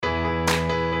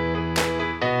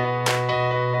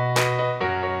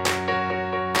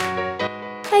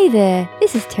Hey there,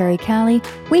 this is Terry Cowley,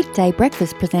 weekday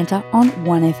breakfast presenter on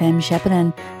 1FM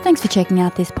Shepparton. Thanks for checking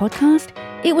out this podcast.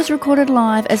 It was recorded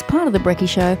live as part of The Brekkie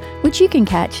Show, which you can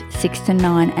catch 6 to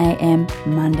 9am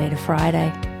Monday to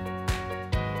Friday.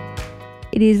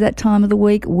 It is that time of the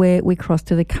week where we cross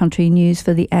to the country news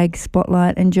for the Ag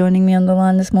Spotlight, and joining me on the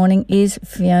line this morning is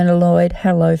Fiona Lloyd.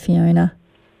 Hello, Fiona.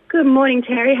 Good morning,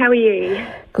 Terry. How are you?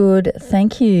 Good,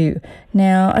 thank you.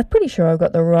 Now, I'm pretty sure I've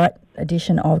got the right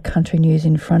edition of Country News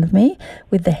in front of me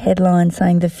with the headline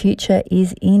saying the future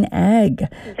is in ag.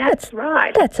 That's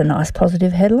right. That's a nice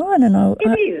positive headline, and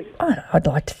It is. I'd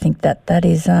like to think that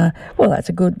is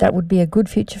that would be a good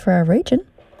future for our region.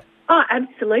 Oh,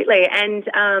 absolutely. And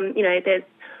there's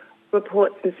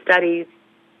reports and studies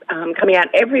coming out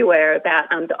everywhere about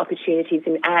the opportunities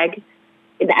in the ag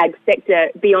sector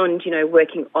beyond,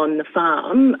 working on the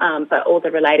farm, but all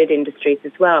the related industries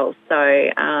as well.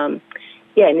 So,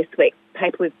 in this week's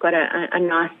paper, we've got a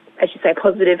nice, as you say,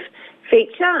 positive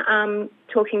feature,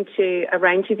 talking to a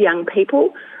range of young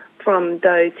people, from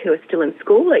those who are still in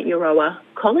school at Euroa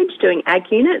College doing ag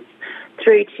units,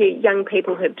 through to young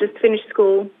people who have just finished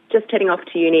school, just heading off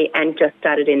to uni and just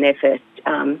started in their first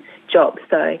job.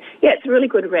 So, it's a really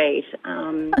good read.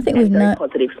 I think we've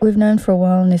known for a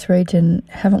while in this region,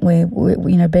 haven't we?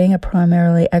 Being a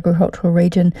primarily agricultural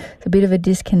region, it's a bit of a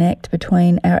disconnect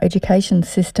between our education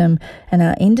system and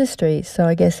our industry. So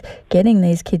I guess getting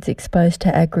these kids exposed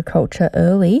to agriculture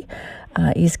early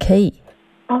is key.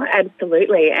 Oh,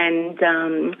 absolutely. And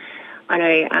I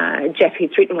know Jeff,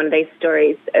 who's written one of these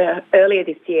stories, earlier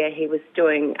this year he was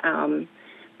doing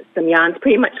some yarns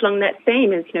pretty much along that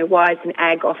theme, as why isn't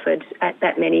ag offered at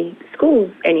that many schools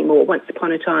anymore? Once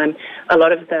upon a time, a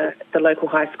lot of the local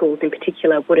high schools in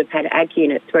particular would have had ag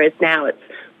units, whereas now it's,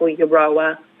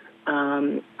 Euroa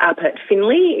up at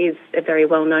Finley is a very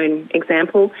well-known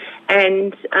example,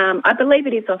 and I believe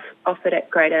it is offered at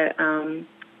Greater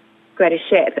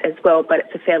Shep as well, but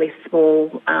it's a fairly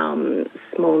small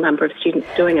number of students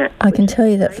doing it. I can tell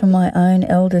you that for my own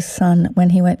eldest son, when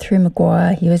he went through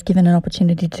Maguire, he was given an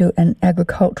opportunity to do an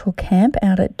agricultural camp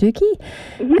out at Dookie,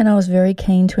 and I was very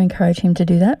keen to encourage him to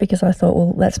do that because I thought,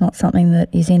 well, that's not something that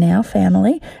is in our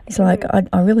family. He's like,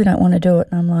 I really don't want to do it.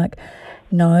 And I'm like,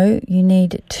 no, you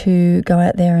need to go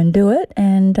out there and do it.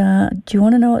 And do you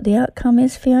want to know what the outcome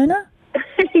is, Fiona?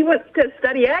 He wants to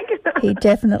study ag. He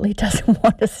definitely doesn't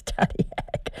want to study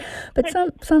ag. But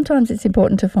sometimes it's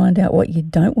important to find out what you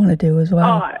don't want to do as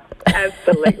well. Oh,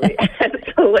 absolutely.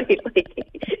 Absolutely.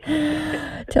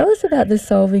 Tell us about the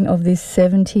solving of this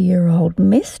 70-year-old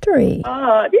mystery.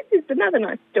 Oh, this is another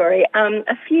nice story.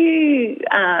 A few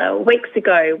weeks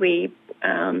ago, we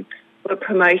were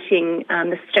promoting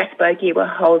the Strathbogie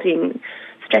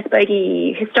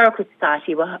Historical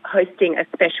Society were hosting a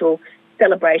special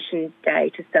celebration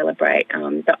day to celebrate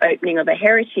the opening of a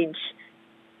heritage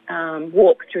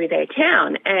walk through their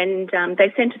town, and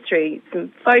they sent us through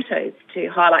some photos to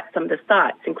highlight some of the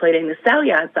sites, including the sale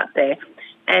yards up there.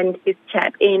 And this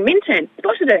chap, Ian Minturn,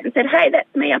 spotted it and said, "Hey,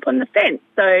 that's me up on the fence."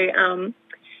 So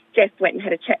Jeff went and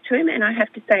had a chat to him, and I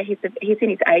have to say he's in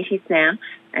his 80s now,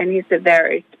 and he's a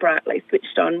very sprightly,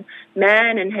 switched-on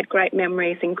man and had great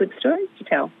memories and good stories to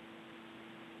tell.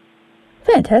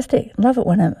 Fantastic. Love it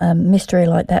when a mystery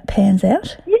like that pans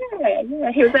out. Yeah.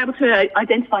 He was able to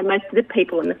identify most of the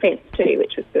people on the fence too,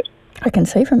 which was good. I can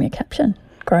see from your caption.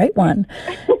 Great one.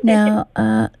 Now,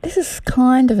 this is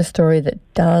kind of a story that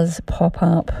does pop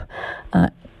up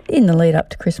in the lead up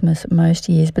to Christmas most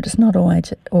years, but it's not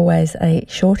always a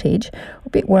shortage. We're a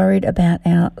bit worried about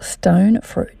our stone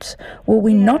fruits. Will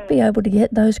we not be able to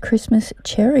get those Christmas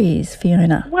cherries,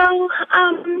 Fiona? Well,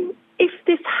 if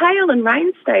this hail and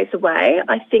rain stays away,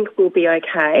 I think we'll be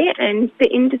okay. And the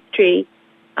industry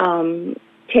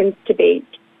tends to be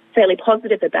fairly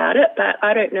positive about it, but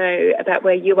I don't know about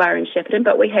where you are in Shepparton,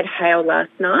 but we had hail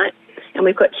last night and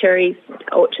we've got cherries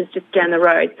orchards just down the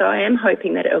road, so I am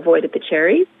hoping that it avoided the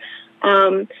cherries.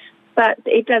 But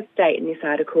it does state in this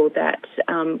article that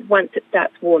once it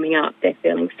starts warming up, they're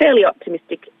feeling fairly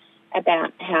optimistic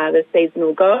about how the season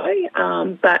will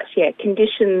go. But,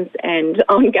 conditions and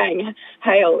ongoing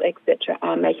hail, etc.,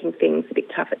 are making things a bit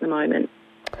tough at the moment.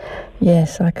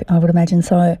 Yes, I would imagine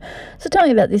so. So tell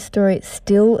me about this story. It's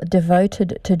Still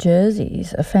Devoted to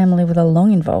Jerseys, a family with a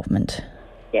long involvement.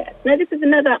 Yeah, no, this is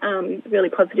another really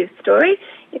positive story.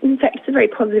 In fact, it's a very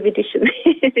positive addition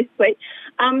this week.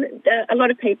 A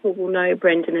lot of people will know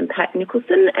Brendan and Pat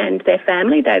Nicholson and their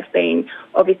family. They've been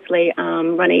obviously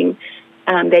running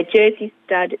their Jersey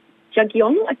Stud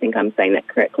Jugyong, I think I'm saying that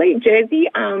correctly, Jersey,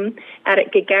 out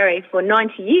at Gagari for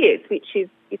 90 years, which is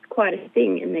quite a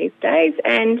thing in these days.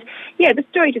 And, yeah, the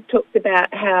story just talks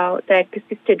about how they've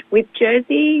persisted with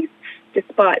Jerseys,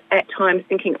 despite at times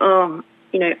thinking, are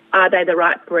they the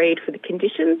right breed for the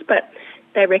conditions? But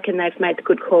they reckon they've made the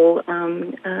good call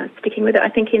sticking with it. I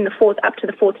think up to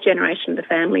the fourth generation of the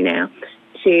family now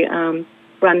to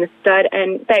run the stud,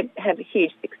 and they have a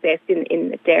huge success in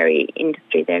the dairy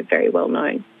industry. They're very well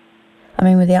known. I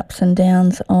mean, with the ups and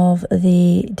downs of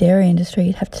the dairy industry,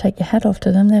 you'd have to take your hat off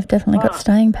to them. They've definitely got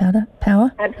staying power.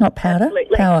 Not powder,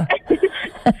 absolutely. Power.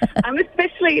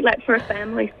 Especially for a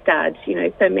family stud,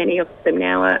 so many of them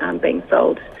now are being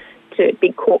sold to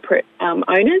big corporate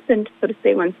owners, and to sort of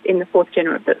see one in the fourth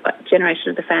generation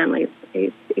of the family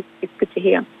is good to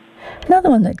hear. Another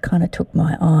one that kind of took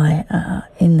my eye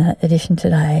in the edition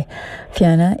today,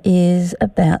 Fiona, is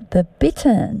about the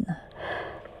bittern.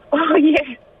 Oh,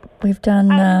 yes. We've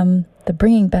done the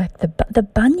bringing back the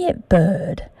bunyip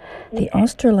bird, the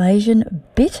Australasian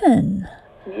bittern.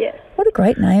 Yes. What a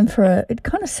great name for it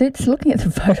kind of suits, looking at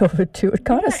the photo of it too, it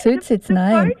kind of suits its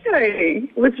name. The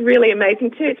photo was really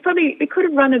amazing too. We could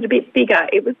have run it a bit bigger.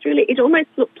 It almost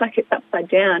looked like it's upside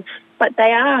down, but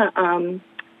they are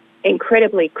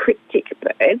incredibly cryptic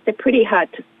birds. They're pretty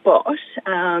hard to spot,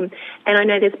 and I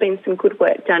know there's been some good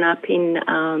work done up in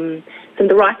some of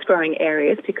the rice growing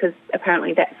areas, because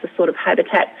apparently that's the sort of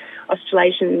habitat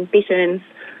Australasian bitterns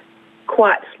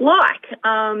quite like.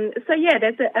 So yeah,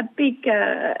 there's a big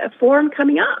forum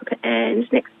coming up and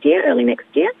early next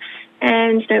year,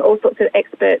 and all sorts of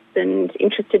experts and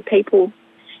interested people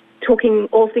talking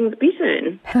all things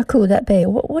bittern. How cool would that be?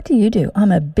 What do you do?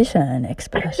 I'm a bittern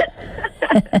expert.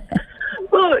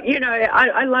 Well,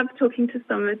 I love talking to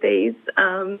some of these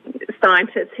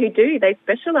scientists who do. They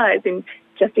specialise in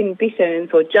bitterns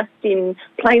or just in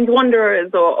plains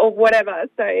wanderers or whatever.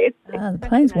 So the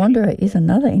plains wanderer is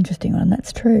another interesting one.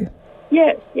 That's true.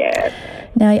 Yes, yes.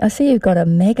 Now, I see you've got a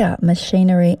mega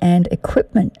machinery and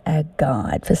equipment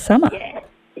guide for summer.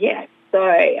 Yeah.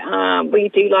 So we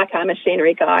do like our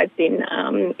machinery guides in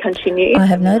Country News. I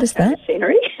have noticed that.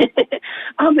 Machinery.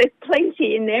 There's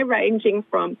plenty in there, ranging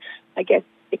from, I guess,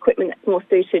 equipment that's more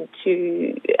suited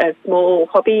to small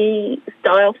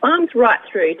hobby-style farms, right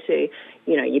through to,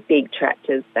 your big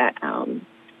tractors that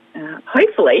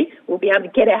hopefully we'll be able to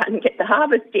get out and get the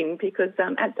harvest in, because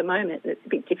at the moment it's a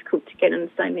bit difficult to get in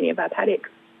so many of our paddocks.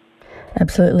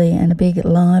 Absolutely, and a big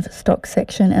livestock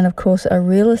section, and of course a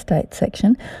real estate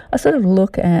section. I sort of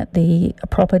look at the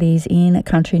properties in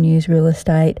Country News Real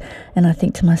Estate, and I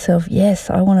think to myself, yes,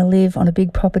 I want to live on a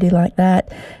big property like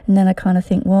that. And then I kind of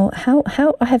think, well, how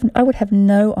I would have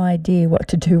no idea what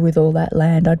to do with all that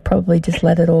land. I'd probably just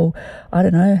let it all, I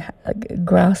don't know,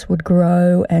 grass would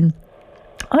grow, and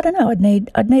I don't know. I'd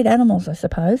need animals, I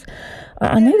suppose.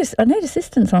 I need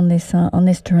assistance on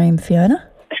this dream, Fiona.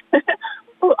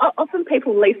 Well, often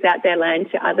people lease out their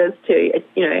land to others to,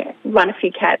 run a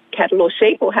few cattle or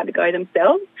sheep, or have a go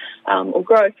themselves, or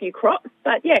grow a few crops.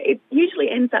 But yeah, it usually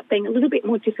ends up being a little bit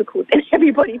more difficult than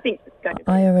everybody thinks it's going to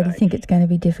be. I already think it's going to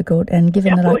be difficult, and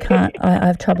given that I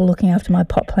have trouble looking after my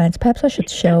pot plants, perhaps I should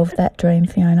shelve that dream,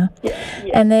 Fiona. Yeah.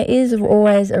 And there is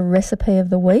always a recipe of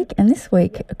the week, and this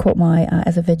week caught my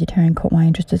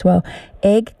interest as well.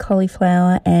 Egg,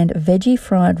 cauliflower, and veggie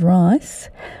fried rice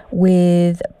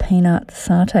with peanut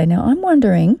satay. Now, I'm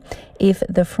wondering if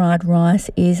the fried rice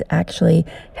is actually...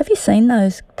 Have you seen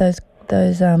those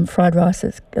fried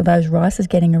rices, those rices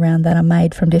getting around that are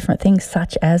made from different things,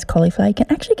 such as cauliflower? You can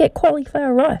actually get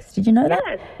cauliflower rice. Did you know that?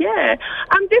 Yes, yeah.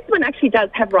 This one actually does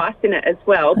have rice in it as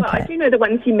well, but I do know the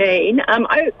ones you mean.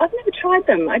 I've never tried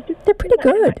them. They're pretty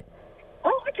good.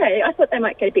 Oh, okay. I thought they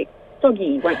might get a bit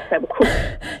soggy once they were cooked.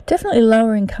 Definitely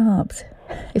lower in carbs,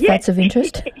 if that's of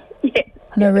interest. Yes.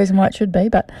 No reason why it should be,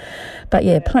 but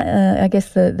yeah, I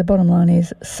guess the bottom line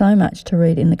is so much to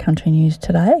read in the Country News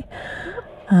today.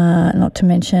 Not to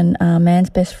mention Man's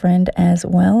Best Friend as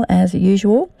well, as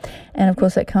usual. And of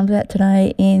course that comes out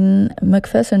today in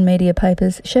McPherson Media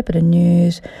Papers, Shepparton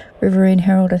News, Riverine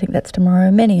Herald, I think that's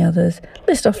tomorrow, many others.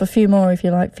 List off a few more if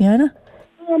you like, Fiona.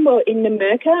 Well, in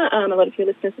Namurka, a lot of your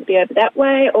listeners will be over that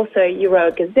way. Also,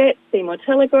 Euroa Gazette, Seymour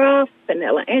Telegraph,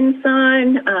 Vanilla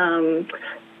Ensign,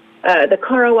 the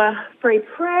Corowa Free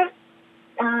Press,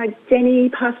 Denny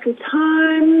Pastoral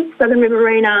Times, Southern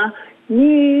Riverina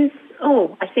News.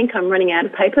 Oh, I think I'm running out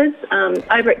of papers.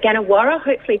 Over at Gannawarra,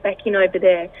 hopefully back in over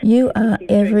there. You are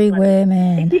everywhere,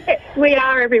 man. Yes, we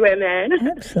are everywhere, man.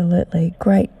 Absolutely.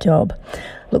 Great job.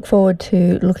 Look forward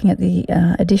to looking at the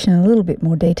edition in a little bit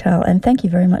more detail. And thank you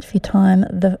very much for your time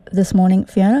this morning,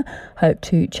 Fiona. Hope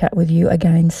to chat with you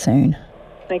again soon.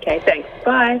 Okay, thanks.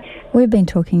 Bye. We've been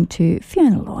talking to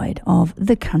Fiona Lloyd of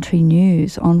The Country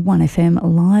News on 1FM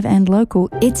Live and Local.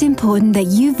 It's important that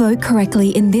you vote correctly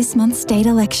in this month's state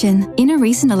election. In a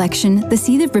recent election, the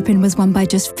Seat of Ripon was won by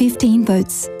just 15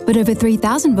 votes, but over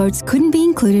 3,000 votes couldn't be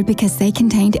included because they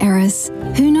contained errors.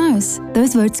 Who knows?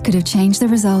 Those votes could have changed the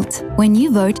result. When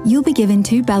you vote, you'll be given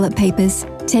 2 ballot papers.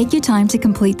 Take your time to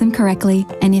complete them correctly,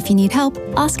 and if you need help,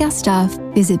 ask our staff.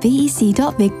 Visit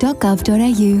bec.vic.gov.au.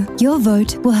 Your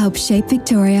vote will help shape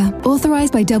Victoria.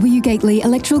 Authorised by W. Gately,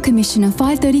 Electoral Commissioner,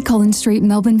 530 Collins Street,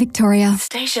 Melbourne, Victoria.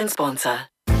 Station sponsor.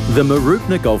 The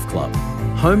Mooroopna Golf Club,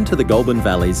 home to the Goulburn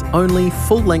Valley's only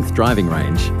full-length driving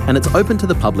range, and it's open to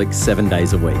the public 7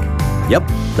 days a week. Yep,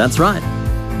 that's right.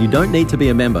 You don't need to be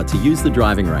a member to use the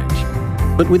driving range.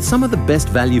 But with some of the best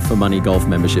value for money golf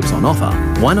memberships on offer,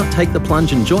 why not take the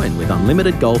plunge and join with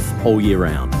unlimited golf all year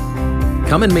round?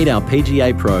 Come and meet our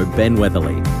PGA Pro, Ben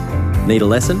Weatherly. Need a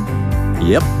lesson?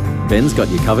 Yep, Ben's got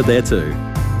you covered there too.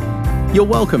 You're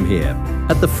welcome here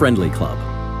at the Friendly Club,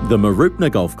 the Mooroopna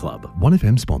Golf Club.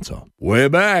 1FM sponsor. We're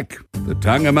back. The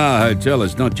Tungamah Hotel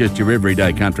is not just your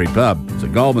everyday country pub. It's a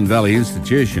Goulburn Valley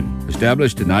institution.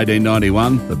 Established in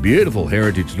 1891, the beautiful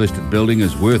heritage-listed building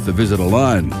is worth the visit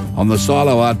alone. On the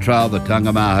Silo Art Trail, the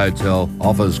Tungamah Hotel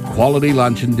offers quality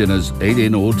lunch and dinners, eat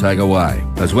in or take away,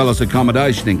 as well as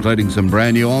accommodation including some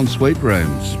brand new ensuite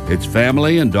rooms. It's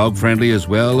family and dog-friendly as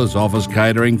well as offers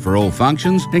catering for all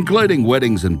functions, including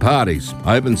weddings and parties.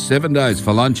 Open 7 days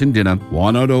for lunch and dinner.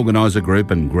 Why not organise a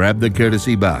group and grab the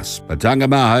courtesy bus? The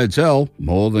Tungamah Hotel,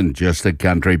 more than just a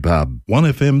country pub.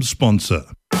 1FM sponsor.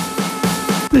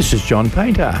 This is John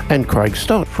Painter and Craig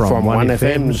Stott from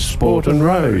 1FM's Sport and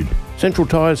Road. Central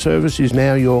Tyre Service is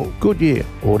now your Goodyear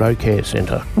Auto Care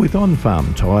Centre. with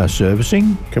on-farm tyre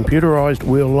servicing, Computerised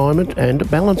wheel alignment and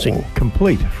balancing,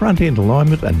 complete front-end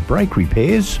alignment and brake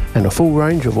repairs. and a full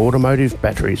range of automotive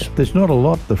batteries. There's not a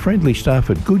lot the friendly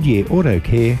staff at Goodyear Auto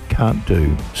Care can't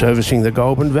do. Servicing the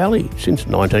Goulburn Valley since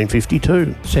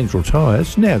 1952. Central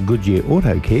Tyres, now Goodyear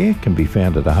Auto Care, can be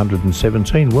found at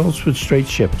 117 Wellsford Street,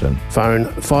 Shepparton. Phone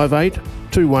 58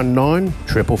 219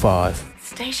 555.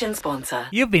 Station sponsor.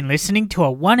 You've been listening to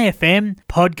a 1FM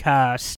podcast.